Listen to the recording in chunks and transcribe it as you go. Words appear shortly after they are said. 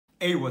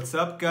Hey, what's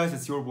up guys,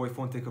 it's your boy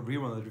Phone Tech over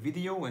here with another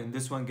video, and in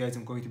this one guys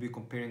I'm going to be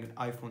comparing an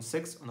iPhone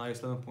 6 on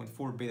iOS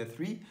 11.4 beta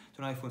 3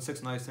 to an iPhone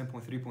 6 on iOS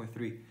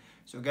 10.3.3.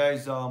 So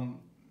guys,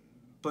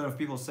 plenty of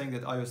people saying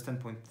that iOS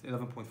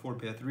 10.11.4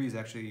 beta 3 is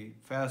actually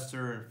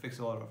faster and fix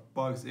a lot of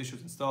bugs,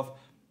 issues and stuff.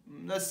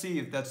 Let's see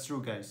if that's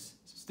true guys,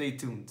 so stay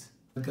tuned.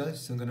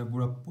 Guys, so I'm gonna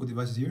boot up both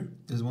devices here.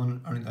 This is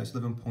one running iOS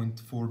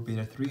 11.4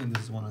 beta 3 and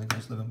this is one running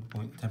iOS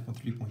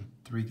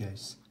 10.3.3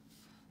 guys.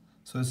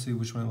 So let's see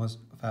which one was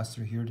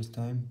faster here this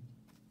time.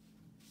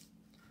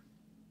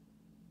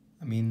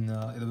 I mean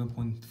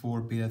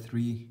 11.4 beta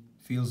 3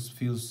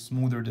 feels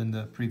smoother than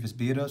the previous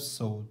betas,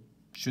 so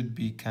should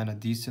be kind of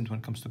decent when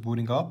it comes to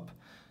booting up.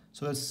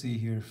 So let's see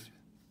here.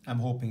 I'm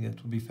hoping that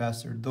it will be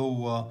faster,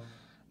 though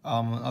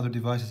on other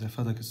devices I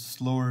felt like it's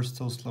slower,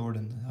 still slower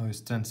than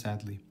iOS 10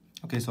 sadly.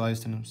 Okay, so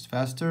iOS 10 is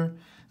faster.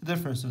 The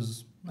difference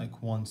is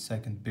like 1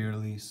 second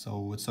barely,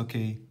 so it's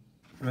okay.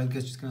 Alright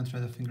guys, just gonna try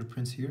the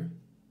fingerprints here.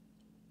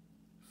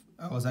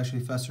 I was actually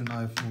faster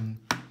than iPhone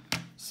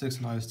 6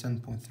 and iOS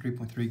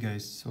 10.3.3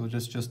 guys, so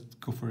just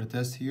go for a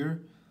test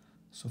here.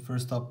 So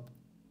first up,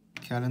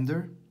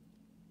 calendar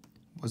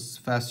was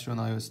faster on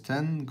iOS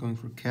 10, going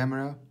for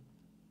camera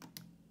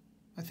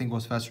I think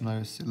was faster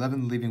on iOS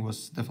 11, leaving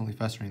was definitely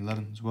faster in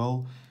 11 as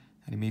well.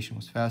 Animation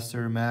was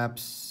faster,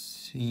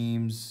 maps,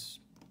 themes,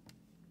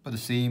 but the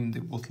same,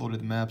 they both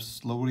loaded the maps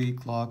slowly,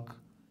 clock,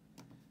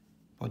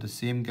 but the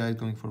same guide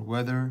going for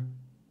weather.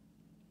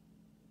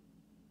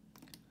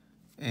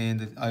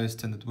 And the iOS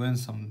 10 that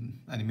wins, some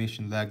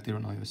animation lag there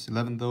on iOS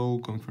 11 though,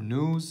 going for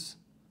news.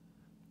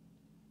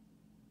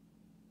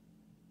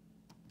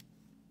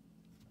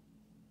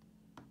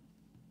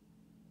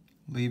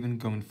 Leaving,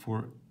 going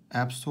for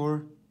App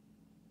Store.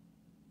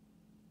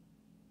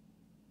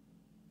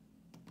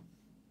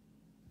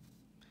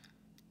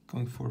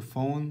 Going for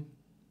phone.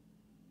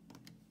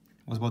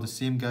 Was about the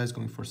same guys,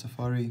 going for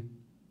Safari.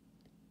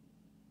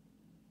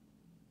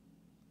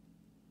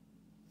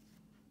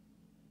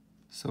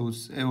 So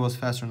it was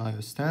faster on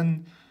iOS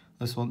 10.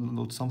 Let's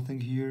load something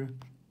here.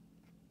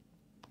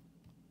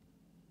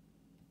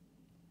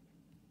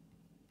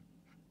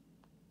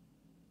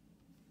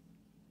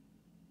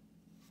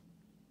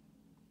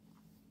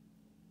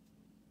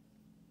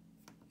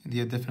 And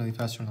yeah, definitely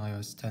faster on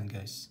iOS 10,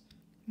 guys.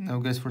 Now,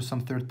 guys, for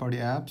some third-party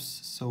apps.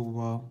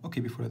 So,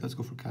 okay, before that, let's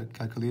go for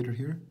calculator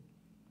here.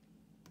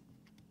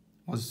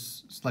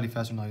 Was slightly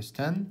faster on iOS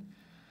 10.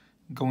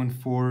 Going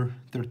for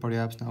third-party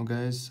apps now,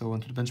 guys. So,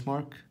 onto the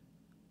benchmark.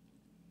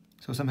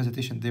 So some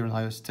hesitation there on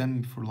iOS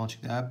 10 before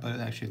launching the app, but it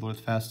actually loaded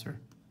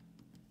faster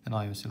than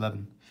iOS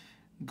 11.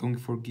 Going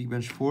for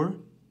Geekbench 4.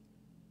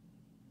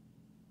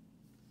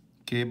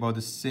 Okay, about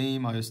the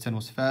same. iOS 10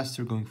 was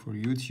faster, going for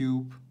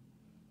YouTube.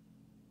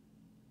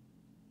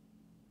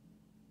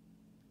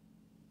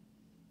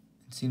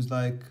 It seems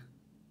like,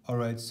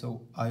 alright,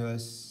 so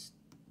iOS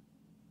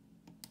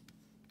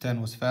 10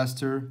 was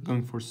faster,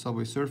 going for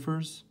Subway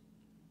Surfers.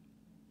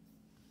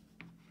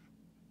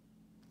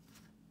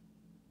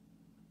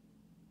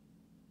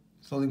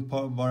 Loading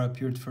bar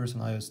appeared first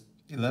on iOS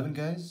 11,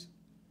 guys.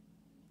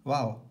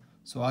 Wow.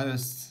 So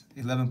iOS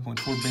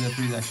 11.4 beta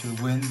 3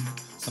 actually win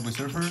Subway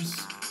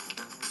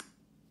Surfers.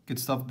 Good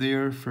stuff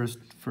there. First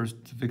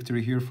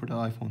victory here for the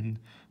iPhone,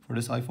 for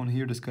this iPhone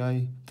here, this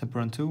guy,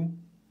 Temper 2.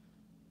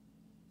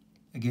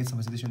 Again, some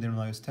hesitation there on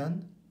iOS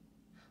 10.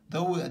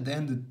 Though at the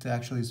end it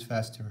actually is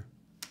faster.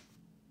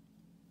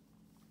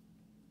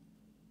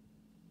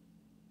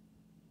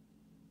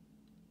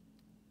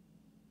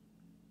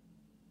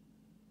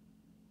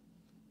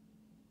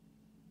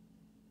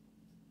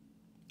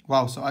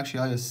 Wow, so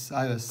actually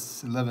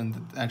iOS 11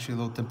 that actually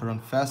load Temper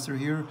faster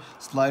here,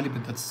 slightly,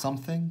 but that's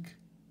something.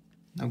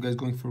 Now guys,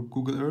 going for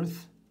Google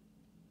Earth.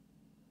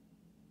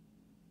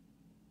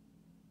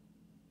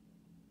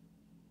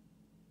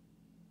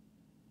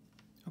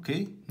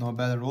 Okay, not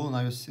bad at all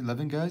on iOS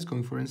 11, guys.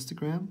 Going for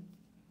Instagram.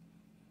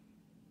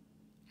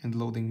 And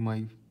loading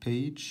my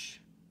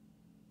page.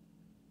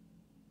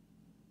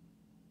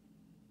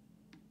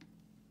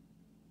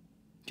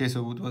 Okay,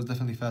 so it was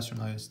definitely faster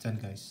on iOS 10,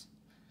 guys.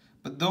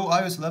 But though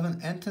iOS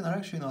 11 and 10 are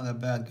actually not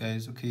that bad,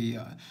 guys. Okay,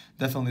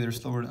 definitely they're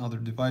slower than other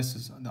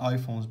devices, the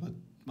iPhones, but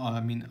I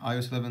mean,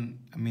 iOS 11,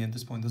 I mean, at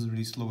this point doesn't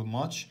really slow it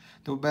much.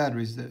 Though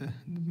battery is the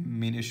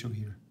main issue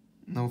here.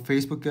 Now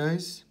Facebook,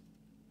 guys.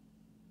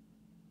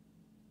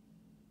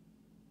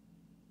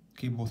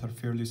 Okay, both are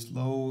fairly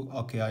slow.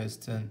 Okay,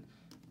 iOS 10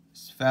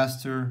 is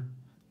faster.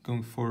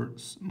 Going for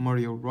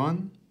Mario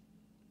Run.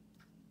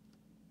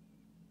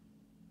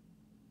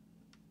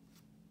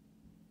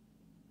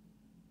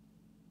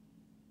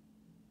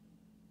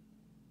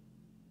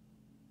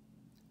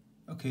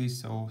 Okay,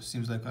 so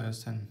seems like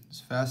iOS 10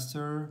 is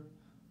faster.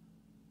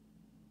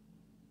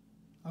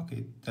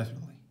 Okay,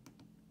 definitely.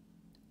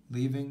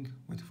 Leaving,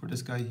 waiting for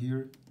this guy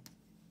here.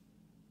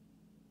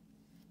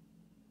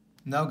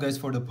 Now guys,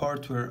 for the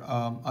part where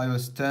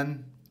iOS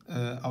 10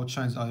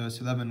 outshines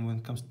iOS 11 when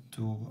it comes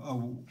to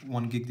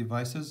 1 gig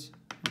devices.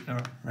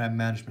 RAM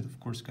management, of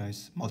course,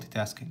 guys,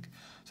 multitasking.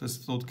 So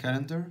let's load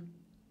calendar.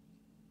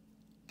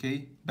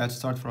 Okay, bad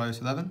start for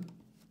iOS 11.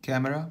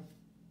 camera,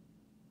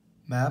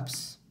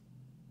 maps.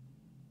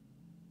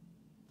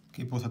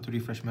 Okay, both have to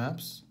refresh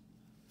maps.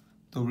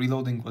 Though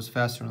reloading was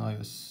faster on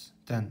iOS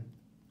 10.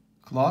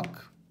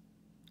 Clock,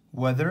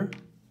 weather,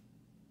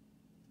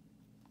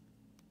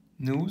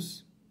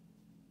 news,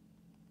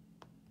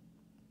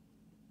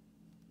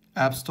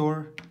 App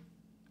Store,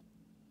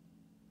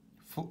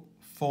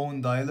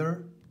 phone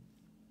dialer,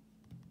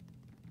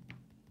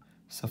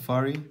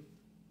 Safari,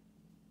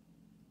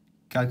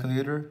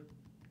 calculator,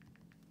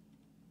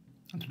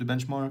 enter the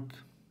benchmark,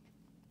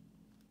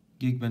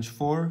 Geekbench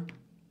 4,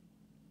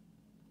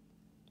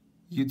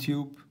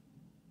 YouTube,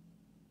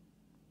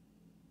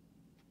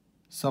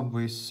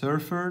 Subway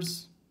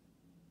Surfers,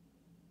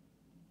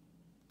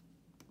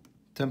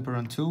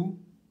 Temperan 2,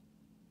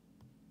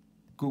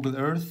 Google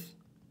Earth,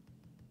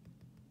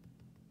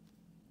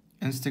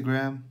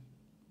 Instagram,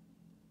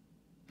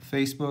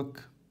 Facebook,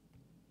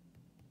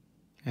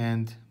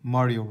 and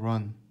Mario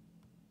Run.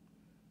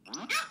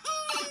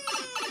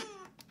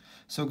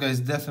 So guys,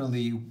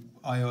 definitely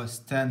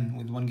iOS 10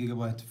 with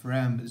 1GB of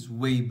RAM is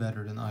way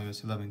better than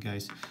iOS 11,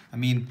 guys. I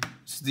mean,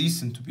 it's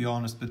decent to be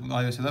honest, but with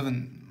iOS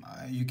 11,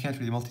 you can't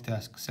really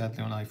multitask,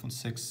 sadly, on iPhone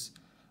 6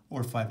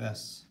 or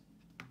 5S.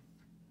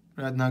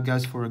 Right now,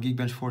 guys, for a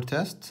Geekbench 4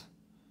 test.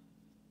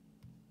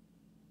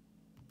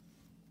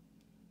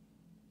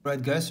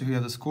 Right, guys, so here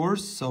are the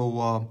scores.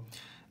 So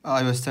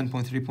iOS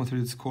 10.3.3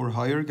 did score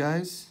higher,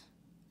 guys.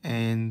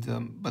 And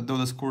but though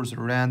the scores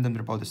are random,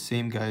 they're about the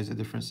same, guys. The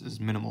difference is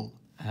minimal,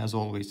 as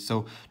always.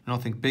 So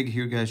nothing big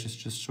here, guys.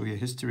 Just show you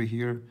history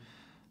here.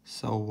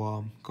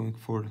 So going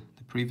for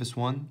the previous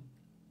one.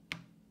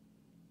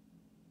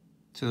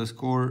 So the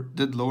score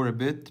did lower a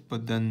bit,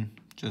 but then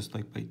just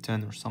like by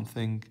 10 or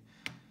something.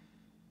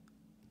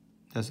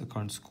 That's the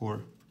current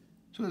score.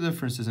 So the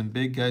difference isn't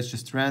big, guys.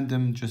 Just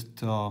random, just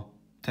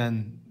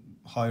 10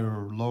 higher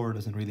or lower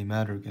doesn't really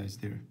matter, guys,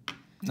 there.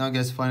 Now,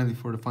 guys, finally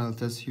for the final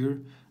test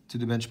here, to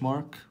the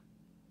benchmark.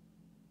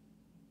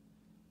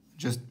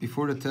 Just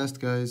before the test,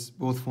 guys,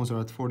 both phones are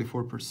at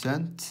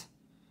 44%.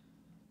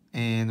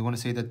 And I want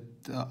to say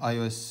that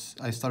iOS,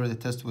 I started the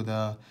test with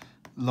a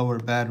lower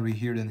battery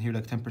here than here,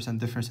 like 10%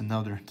 difference, and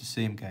now they're the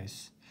same,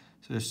 guys.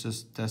 So let's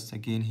just test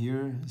again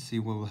here and see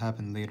what will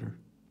happen later.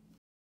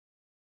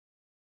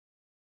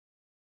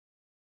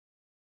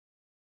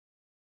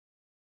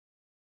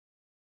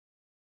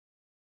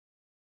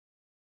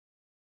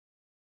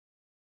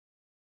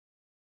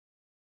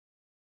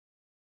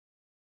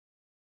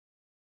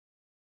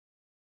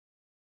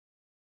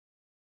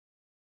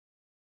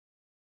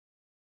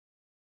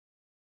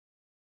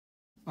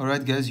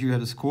 Alright, guys, here are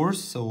the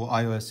scores. So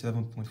iOS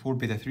 11.4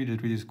 beta 3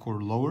 did really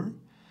score lower.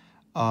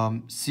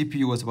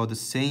 CPU was about the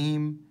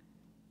same.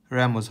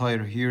 RAM was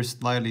higher here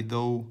slightly,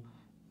 though.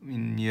 I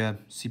mean, yeah,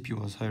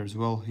 CPU was higher as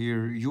well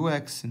here.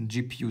 UX and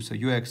GPU. So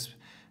UX,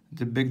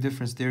 the big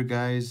difference there,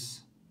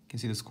 guys. You can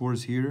see the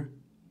scores here.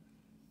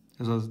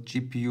 As well as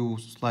GPU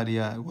slightly,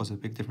 yeah, it was a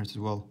big difference as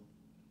well.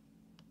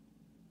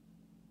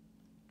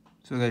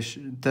 So guys,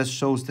 that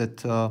shows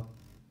that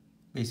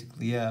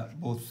basically, yeah,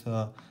 both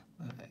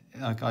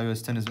like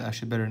iOS 10 is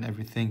actually better in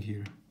everything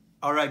here.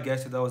 Alright,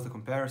 guys, so that was the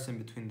comparison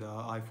between the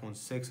iPhone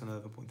 6 and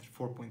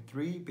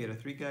 11.4.3 beta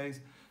 3, guys.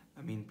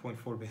 I mean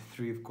 0.4 beta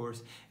 3, of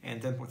course,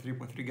 and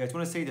 10.3.3, guys. I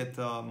want to say that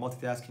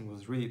multitasking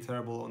was really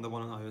terrible on the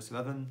one on iOS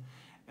 11,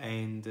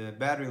 and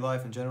battery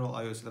life in general,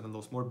 iOS 11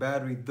 lost more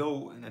battery,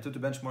 though in a total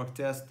benchmark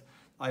test,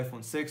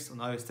 iPhone 6 on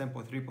iOS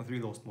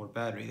 10.3.3 lost more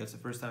battery. That's the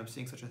first time I'm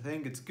seeing such a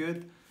thing. It's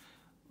good,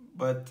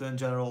 but in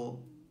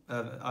general,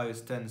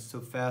 iOS 10 is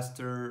still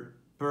faster,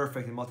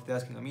 perfect in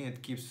multitasking. I mean,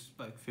 it keeps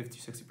like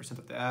 50-60%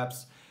 of the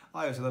apps.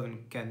 iOS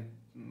 11 can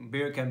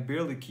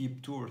barely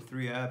keep 2 or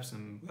 3 apps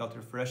and without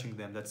refreshing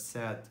them. That's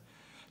sad.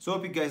 So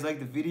hope you guys like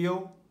the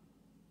video.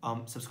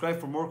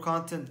 Subscribe for more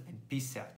content, and peace out.